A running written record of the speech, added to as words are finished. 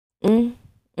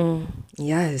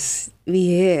Yes, we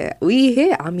here. We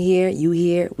here. I'm here. You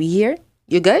here. We here.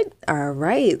 You good? All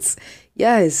right.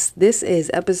 Yes, this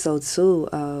is episode 2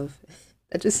 of.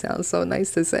 That just sounds so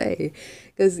nice to say,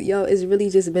 because yo, it's really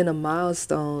just been a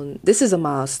milestone. This is a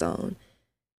milestone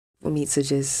for me to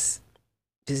just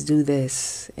do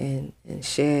this and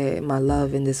share my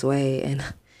love in this way. And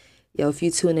yo, if you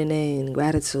tuning in,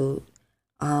 gratitude.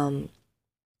 Um,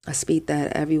 I speak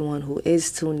that everyone who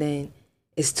is tuned in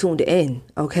is tuned in,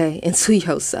 okay, into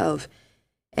yourself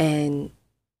and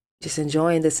just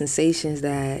enjoying the sensations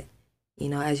that,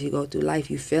 as you go through life,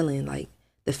 you feeling like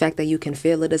the fact that you can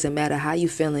feel it doesn't matter how you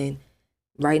feeling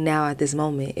right now at this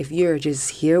moment. If you're just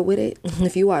here with it,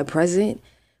 if you are present,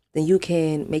 then you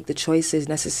can make the choices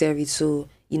necessary to,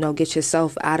 get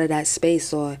yourself out of that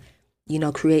space or,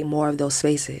 create more of those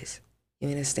spaces. You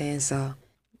understand? So,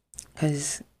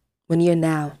 because when you're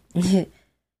now,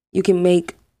 you can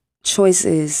make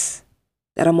choices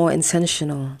that are more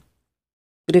intentional.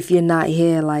 But if you're not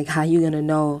here, like, how you gonna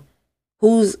know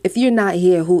if you're not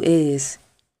here, who is?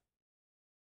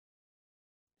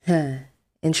 Huh.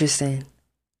 Interesting.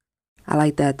 I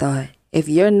like that thought. If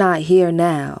you're not here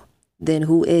now, then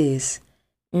who is?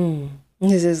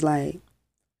 It's just like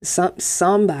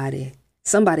somebody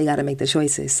got to make the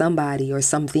choices. Somebody or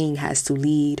something has to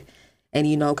lead. And,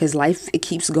 because life, it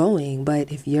keeps going.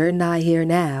 But if you're not here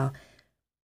now,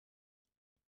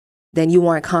 then you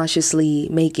aren't consciously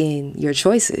making your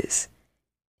choices.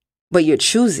 But you're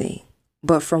choosing.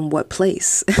 But from what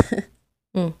place?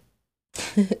 Mm.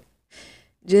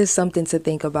 Just something to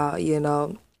think about,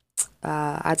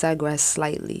 I digress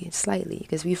slightly,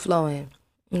 because we flowing.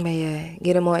 But yeah,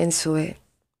 getting more into it.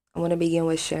 I want to begin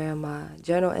with sharing my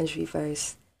journal entry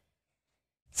first.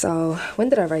 So, when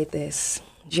did I write this?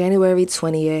 January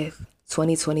 20th,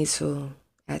 2022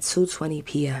 at 2:20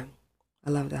 p.m. I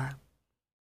love that.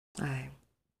 I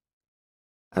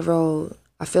wrote,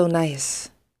 I feel nice.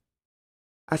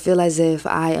 I feel as if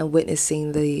I am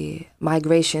witnessing the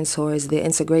migration towards the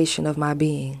integration of my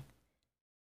being.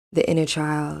 The inner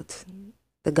child,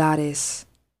 the goddess,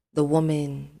 the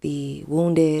woman, the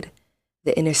wounded,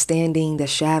 the understanding, the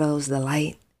shadows, the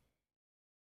light.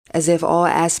 As if all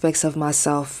aspects of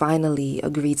myself finally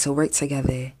agree to work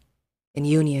together in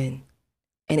union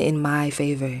and in my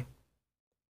favor.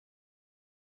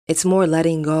 It's more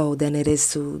letting go than it is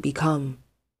to become,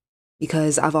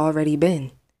 because I've already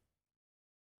been.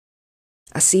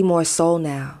 I see more soul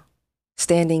now,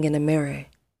 standing in the mirror.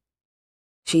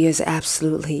 She is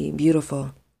absolutely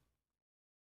beautiful.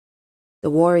 The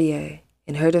warrior,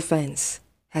 in her defense,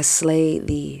 has slayed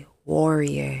the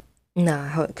warrior.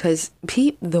 Nah, because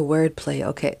peep the wordplay,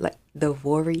 okay? Like the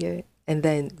warrior and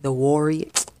then the warrior,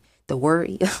 the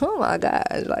worry. Oh my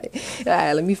gosh, like, all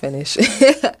right, let me finish.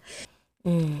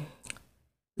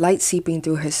 Light seeping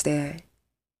through her stare.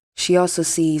 She also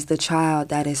sees the child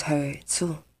that is her,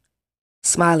 too.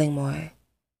 Smiling more,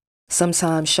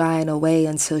 sometimes shying away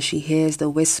until she hears the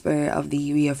whisper of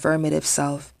the reaffirmative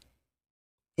self.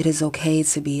 It is okay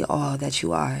to be all that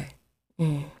you are.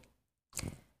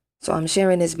 So I'm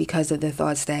sharing this because of the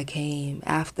thoughts that came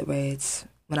afterwards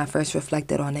when I first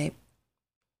reflected on it.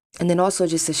 And then also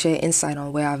just to share insight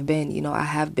on where I've been. I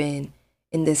have been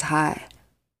in this high,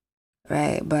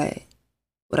 right? But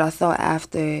what I thought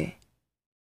after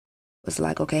was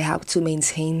like, okay, how to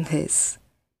maintain this?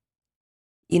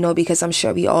 Because I'm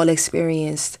sure we all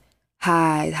experienced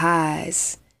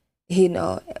highs,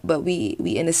 but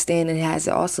we understand it has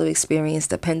also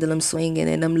experienced the pendulum swinging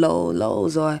and them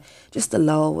lows, or just the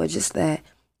low, or just that,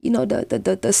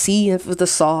 the sea of the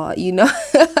saw,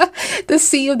 the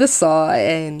sea of the saw.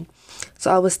 And so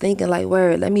I was thinking like,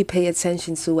 let me pay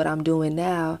attention to what I'm doing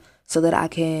now so that I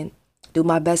can do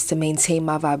my best to maintain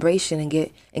my vibration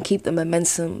and keep the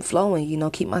momentum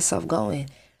flowing, keep myself going.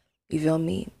 You feel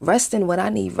me? Resting when I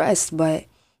need rest, but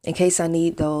in case I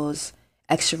need those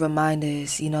extra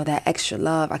reminders, that extra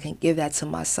love, I can give that to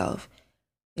myself.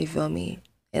 You feel me?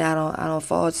 And I don't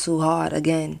fall too hard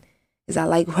again, because I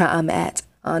like where I'm at,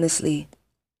 honestly.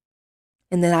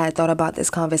 And then I thought about this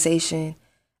conversation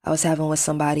I was having with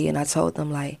somebody, and I told them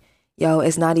like, yo,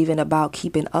 it's not even about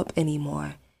keeping up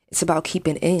anymore. It's about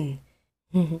keeping in.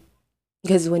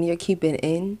 Because when you're keeping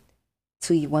in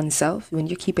to oneself, when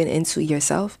you're keeping into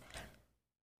yourself,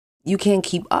 you can't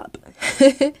keep up.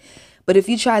 But if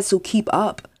you try to keep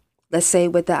up, let's say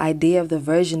with the idea of the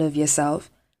version of yourself,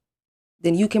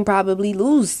 then you can probably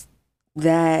lose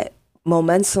that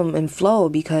momentum and flow,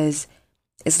 because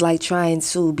it's like trying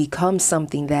to become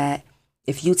something that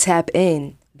if you tap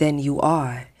in, then you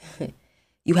are.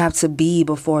 You have to be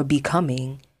before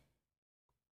becoming.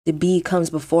 The be comes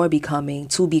before becoming.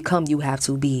 To become, you have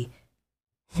to be.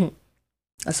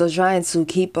 So trying to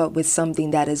keep up with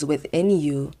something that is within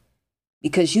you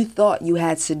because you thought you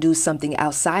had to do something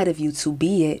outside of you to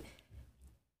be it,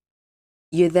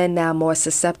 you're then now more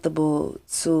susceptible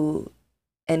to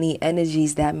any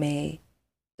energies that may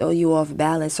throw you off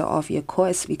balance or off your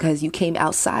course because you came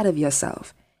outside of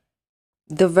yourself.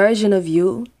 The version of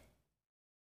you,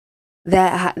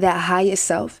 that higher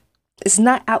self, is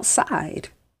not outside.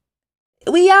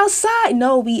 We outside.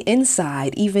 No, we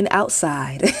inside, even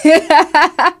outside.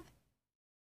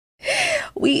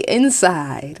 We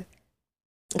inside.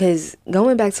 Because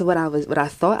going back to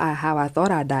how I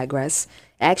thought I digress,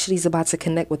 actually is about to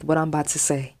connect with what I'm about to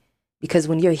say. Because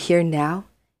when you're here now,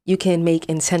 you can make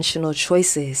intentional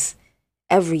choices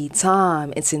every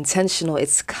time. It's intentional,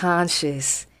 it's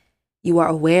conscious. You are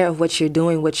aware of what you're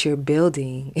doing, what you're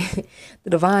building. The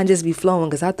divine just be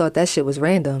flowing because I thought that shit was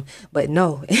random, but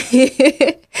no,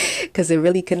 because it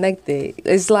really connected.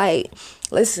 It's like,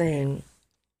 listen,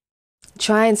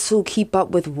 trying to keep up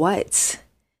with what?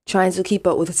 Trying to keep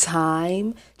up with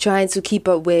time, trying to keep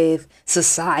up with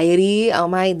society. Oh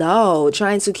my no,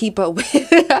 trying to keep up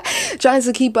with, trying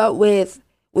to keep up with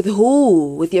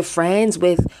who? With your friends,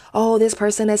 with, oh, this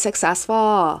person is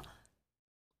successful.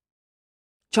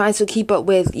 Trying to keep up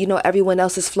with, everyone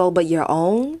else's flow but your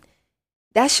own.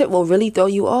 That shit will really throw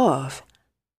you off.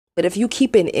 But if you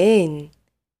keep it in,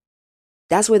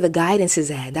 that's where the guidance is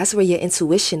at. That's where your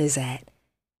intuition is at.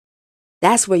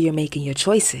 That's where you're making your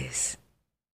choices.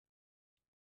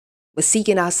 But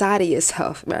seeking outside of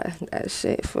yourself, man, that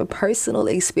shit for personal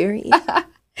experience.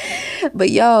 But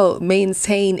yo,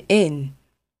 maintain in.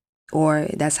 Or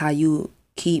that's how you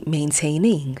keep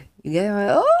maintaining. You get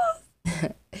it? Oh,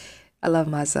 I love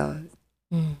myself.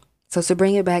 So to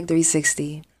bring it back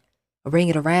 360, or bring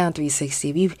it around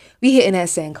 360, we hitting that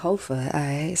Sankofa, all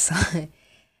right? So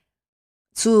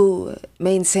to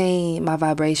maintain my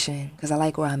vibration, because I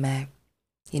like where I'm at,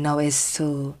 is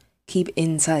to keep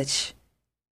in touch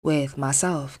with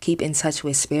myself, keep in touch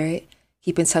with spirit,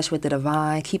 keep in touch with the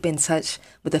divine, keep in touch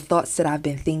with the thoughts that I've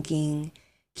been thinking,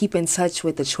 keep in touch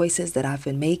with the choices that I've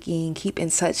been making, keep in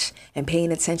touch and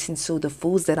paying attention to the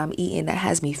foods that I'm eating that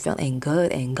has me feeling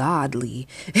good and godly.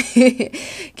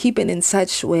 Keeping in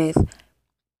touch with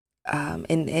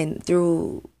and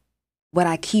through what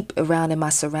I keep around in my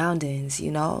surroundings,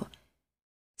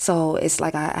 So it's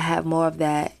like I have more of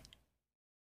that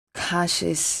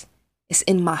conscious, it's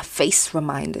in my face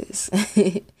reminders.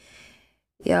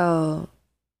 Yo,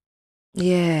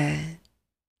 yeah,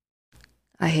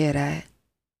 I hear that.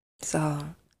 So,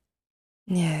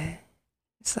 yeah,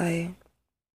 it's like,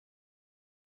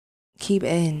 keep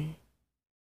in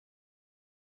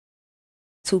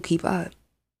to keep up.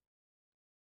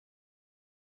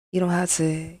 You don't have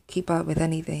to keep up with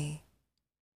anything,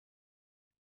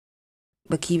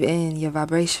 but keep in your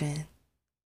vibration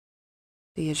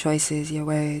through your choices, your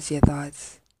words, your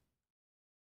thoughts.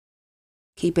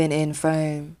 Keeping in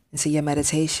firm into your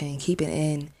meditation, keeping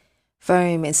in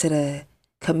firm into the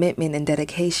commitment and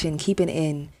dedication, keeping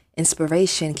in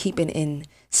inspiration, keeping in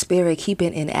spirit,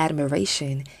 keeping in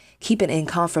admiration, keeping in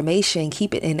confirmation,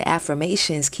 keeping in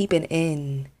affirmations, keeping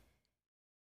in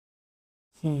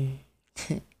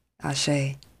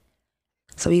Ashe.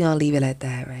 So we're gonna leave it at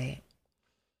that, right?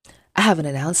 I have an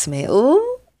announcement.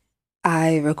 Ooh,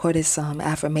 I recorded some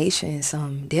affirmations,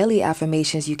 some daily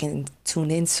affirmations you can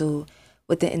tune into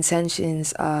with the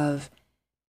intentions of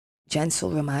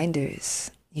gentle reminders,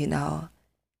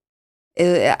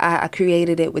 I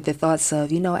created it with the thoughts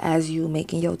of, as you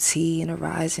making your tea and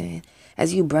arising,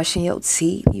 as you brushing your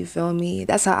teeth, you feel me?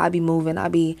 That's how I be moving. I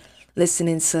be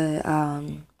listening to,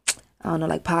 I don't know,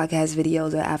 like podcast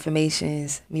videos or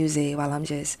affirmations, music while I'm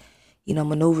just,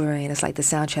 maneuvering. It's like the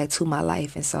soundtrack to my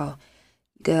life. And so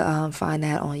you can find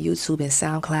that on YouTube and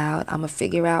SoundCloud. I'm going to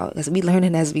figure out, because we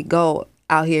learning as we go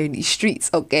out here in these streets,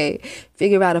 okay?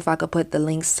 Figure out if I could put the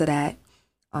links to that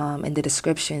in the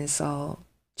description. So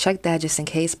check that just in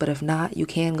case. But if not, you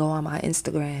can go on my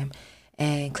Instagram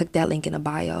and click that link in the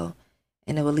bio,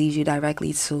 and it will lead you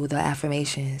directly to the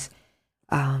affirmations.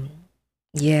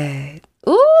 Yeah.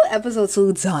 Ooh, episode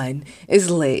 2 done. It's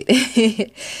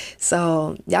late.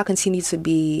 So y'all continue to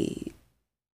be,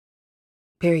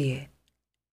 period.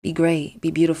 Be great.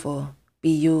 Be beautiful. Be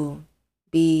you.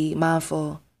 Be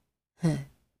mindful.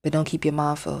 But don't keep your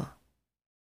mind full.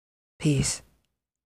 Peace.